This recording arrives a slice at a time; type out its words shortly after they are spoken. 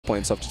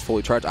playing stuff just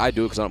fully charged. I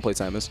do it because I don't play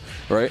Samus,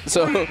 right?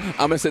 So I'm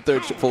going to sit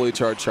there fully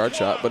charged charge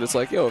shot. But it's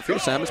like, yo, if you're a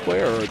Samus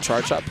player or a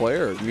charge shot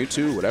player or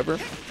Mewtwo, whatever.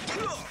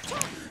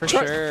 For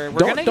sure.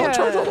 Don't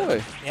charge all the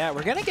way. Yeah,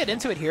 we're going to get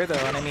into it here, though.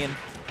 And I mean,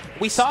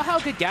 we saw how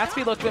good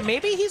Gatsby looked, but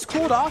maybe he's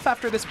cooled off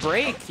after this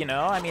break, you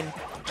know? I mean,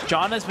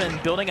 John has been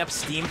building up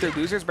steam through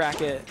losers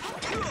bracket.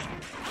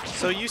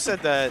 So you said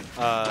that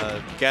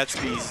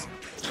Gatsby's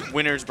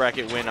winners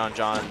bracket win on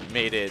John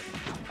made it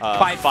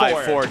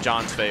 5-4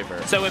 John's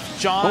favor. So if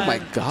John, oh my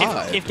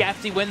God, if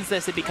Gatsby wins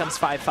this, it becomes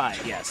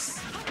 5-5. Yes.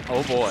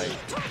 Oh boy.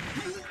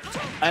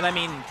 And I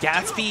mean,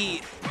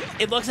 Gatsby,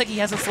 it looks like he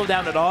hasn't slowed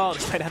down at all,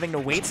 despite having to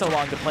wait so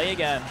long to play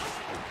again.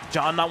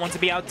 John not want to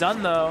be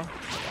outdone though.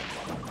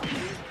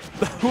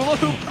 The hula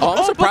hoop. Oh,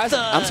 I'm surprised.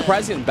 I'm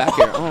surprised he didn't back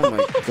air. Oh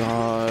my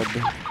God.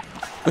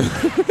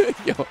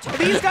 Yo.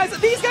 These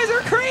guys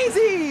are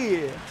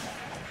crazy.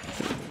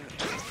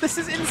 This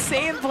is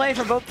insane play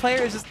from both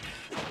players, just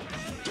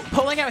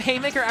pulling out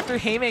haymaker after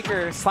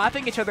haymaker,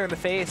 slapping each other in the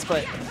face,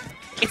 but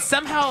it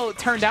somehow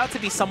turned out to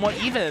be somewhat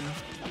even.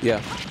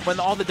 Yeah. When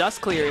all the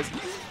dust clears.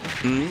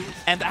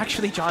 And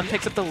actually, John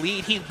picks up the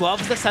lead. He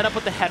loves the setup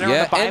with the header on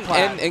the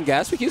biplat. And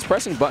Gatsby keeps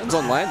pressing buttons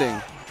on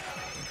landing.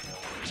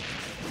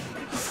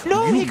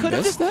 No, he could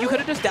have just. You could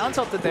have just down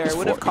tilted there. It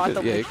would have caught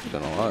the. Yeah, he could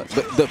have done a lot.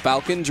 The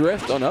Falcon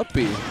drift on up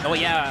B. Oh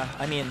yeah,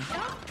 I mean.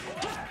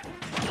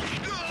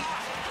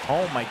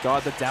 Oh my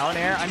God, the down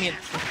air. I mean.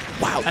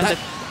 Wow. And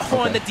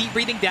and the deep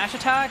breathing dash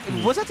attack.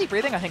 Was that deep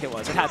breathing? I think it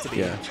was. It had to be.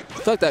 Yeah. I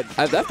feel like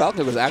that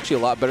Falcon was actually a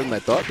lot better than I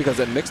thought because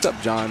it mixed up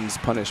John's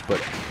punish,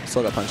 but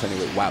still got punished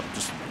anyway. Wow,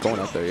 just going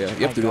out there. Yeah,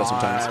 you have to do that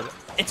sometimes.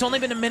 It's only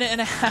been a minute and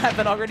a half,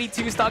 and already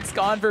 2 stocks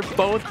gone for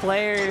both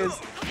players.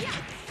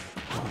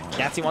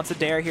 Gatsby wants a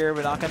dare here,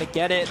 but not going to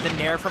get it. The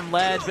nair from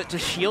ledge, but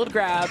just shield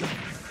grab.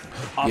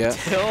 Up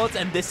tilt,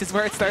 and this is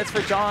where it starts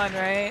for John,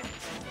 right?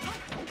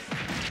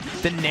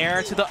 The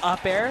nair to the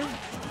up air.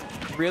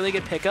 Really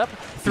good pickup.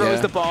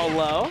 Throws the ball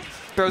low.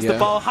 Throws the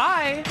ball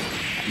high.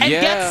 And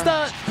gets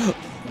the...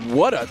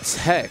 What a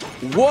tech.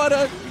 What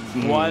a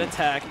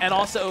tech. And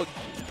also,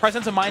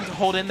 presence of mind to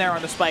hold in there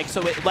on the spike,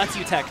 so it lets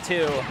you tech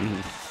too.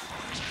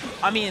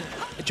 I mean,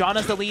 John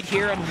has the lead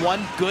here, and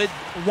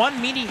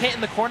one meaty hit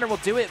in the corner will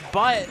do it,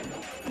 but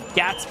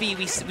Gatsby,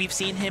 we've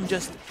seen him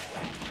just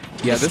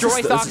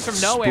destroy stocks from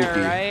nowhere,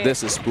 right?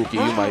 This is spooky.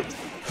 You might...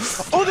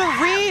 Oh, the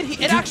read!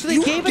 It actually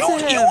gave it to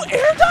him. You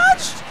air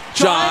dodged?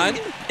 John?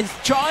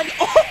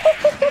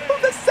 Oh,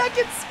 the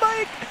second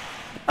spike!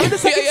 Oh, the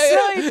second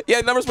strike!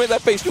 Yeah, numbers made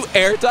that face. You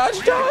air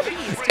dodged, John?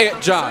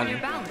 John.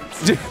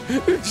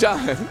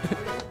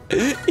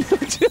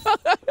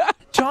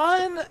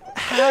 John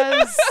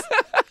has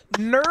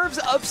nerves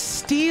of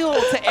steel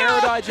to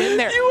air dodge in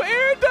there. You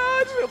air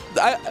dodge?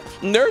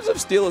 Nerves of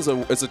steel is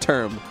a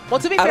term. Well,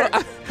 to be fair,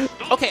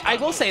 okay, I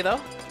will say though,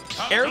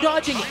 air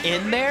dodging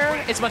in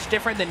there is much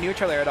different than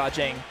neutral air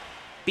dodging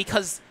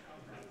because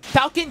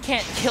Falcon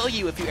can't kill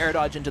you if you air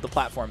dodge into the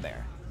platform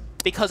there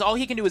because all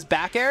he can do is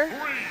back air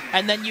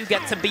and then you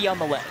get to be on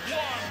the ledge.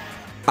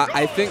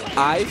 I think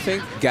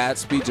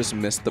Gatsby just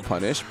missed the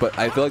punish, but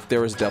I feel like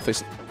there was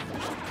definitely...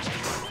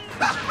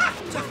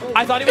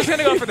 I thought he was going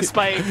to go for the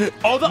spike.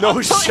 Oh,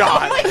 no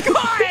shot. Oh my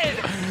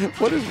God!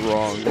 What is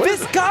wrong?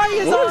 This guy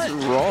is What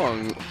is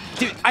wrong?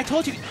 Dude, I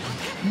told you,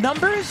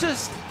 Numbers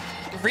just...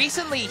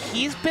 Recently,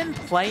 he's been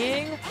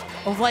playing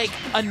like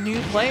a new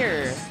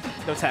player.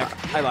 No tech.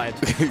 I lied.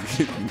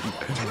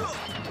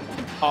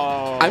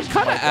 Oh, I'm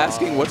kind of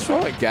asking what's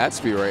wrong with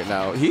Gatsby right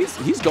now.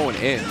 He's going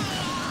in.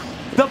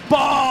 The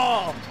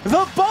ball!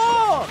 The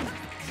ball!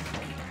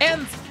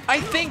 And I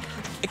think...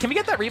 Can we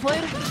get that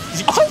replayed?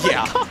 Oh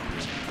yeah.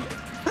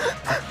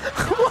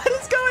 What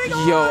is going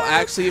on? Yo,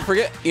 actually,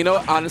 forget. You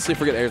know, honestly,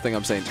 forget everything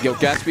I'm saying. Yo,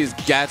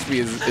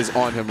 Gatsby is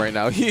on him right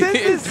now. He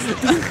is.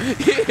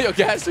 Yo,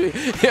 Gatsby.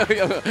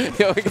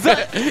 Yo, he's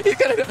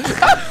gonna.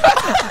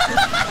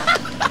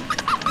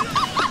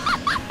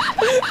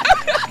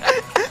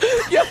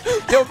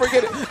 Yo,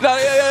 forget it.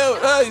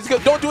 No, he's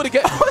gonna, don't do it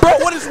again, bro.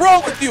 What is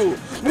wrong with you?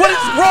 What is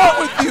wrong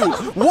with you?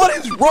 What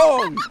is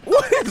wrong?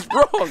 What is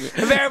wrong?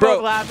 They're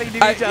both laughing to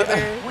each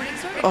other.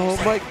 Oh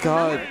my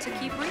God.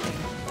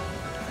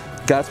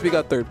 Gatsby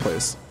got 3rd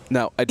place.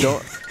 Now I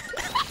don't.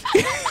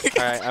 All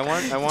right, I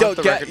want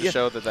the record to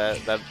show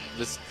that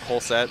this whole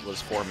set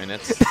was 4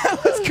 minutes.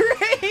 That was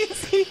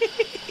crazy.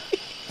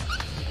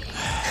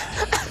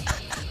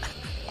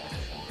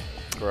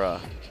 Bruh.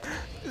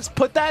 Just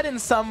put that in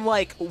some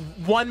like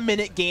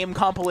 1-minute game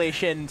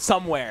compilation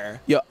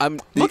somewhere. Yo,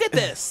 Look at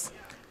this.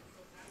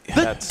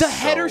 The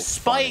header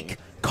spike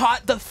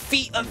caught the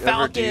feet of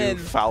Falcon. Ever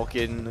do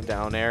Falcon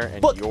down air,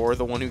 and you're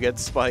the one who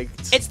gets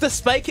spiked. It's the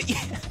spike.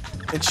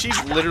 And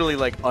she's literally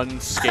like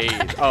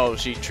unscathed. Oh,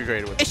 she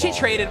traded with the ball. She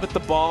traded with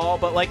the ball,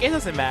 but like it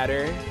doesn't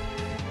matter.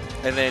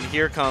 And then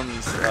here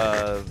comes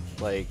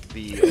like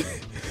the.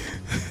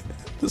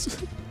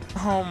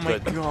 Oh my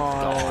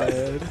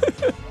God.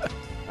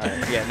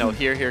 Yeah, no,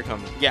 here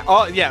comes. Yeah,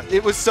 oh yeah,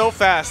 it was so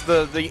fast.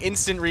 The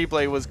instant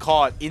replay was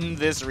caught in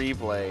this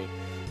replay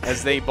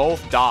as they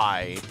both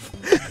die.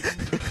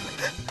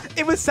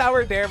 It was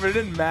sour there, but it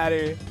didn't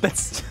matter.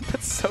 That's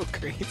so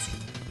crazy.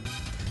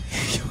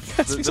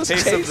 Gatsby's just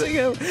chasing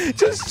him.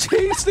 Just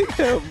chasing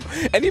him.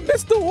 And he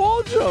missed the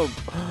wall jump.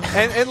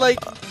 And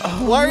like,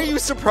 why are you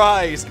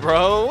surprised,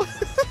 bro?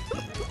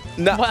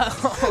 No. Well,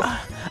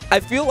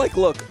 I feel like,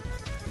 look.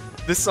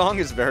 This song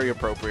is very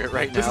appropriate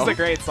right now. This is a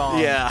great song.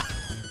 Yeah.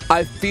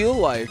 I feel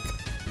like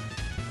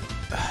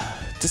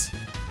just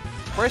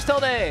Where's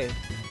Tilde?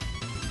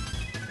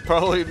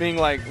 Probably being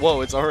like,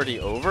 whoa, it's already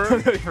over?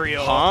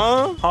 Real.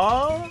 Huh?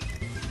 Huh?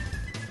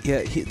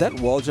 yeah, that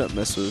wall jump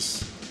miss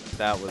was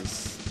That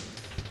was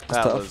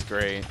tough.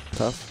 great.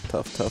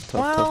 tough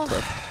Well,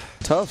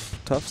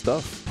 tough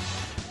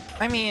stuff.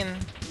 I mean,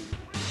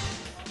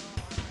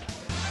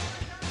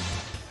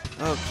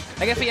 Oh,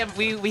 I guess we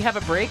have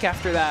a break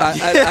after that.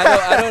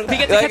 I don't We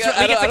get to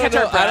catch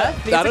our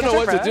breath. I don't know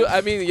what to do.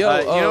 I mean, yo,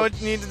 you know what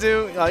you need to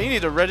do? You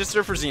need to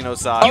register for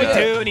Xenosaga. You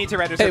do need to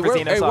register for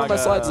Xenosaga. Hey, where are my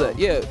slides at?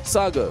 Yeah,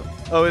 Saga.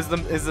 Oh, is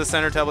the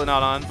center tablet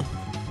not on?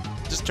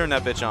 Just turn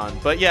that bitch on.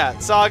 But yeah,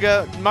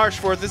 Saga,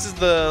 March 4th. This is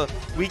the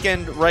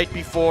weekend right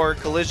before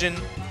Collision.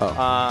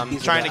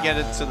 Trying to get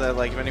it so that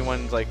like if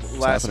anyone like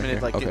last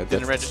minute like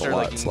didn't register,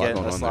 like you can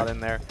get a slot in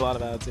there. A lot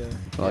of ads, yeah.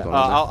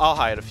 I'll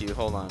hide a few.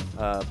 Hold on.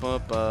 I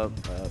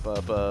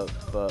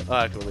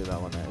can leave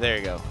that one there. There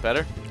you go.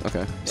 Better.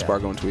 Okay.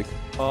 Spargo and tweak.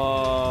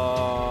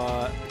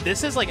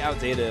 This is like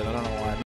outdated. I don't know why.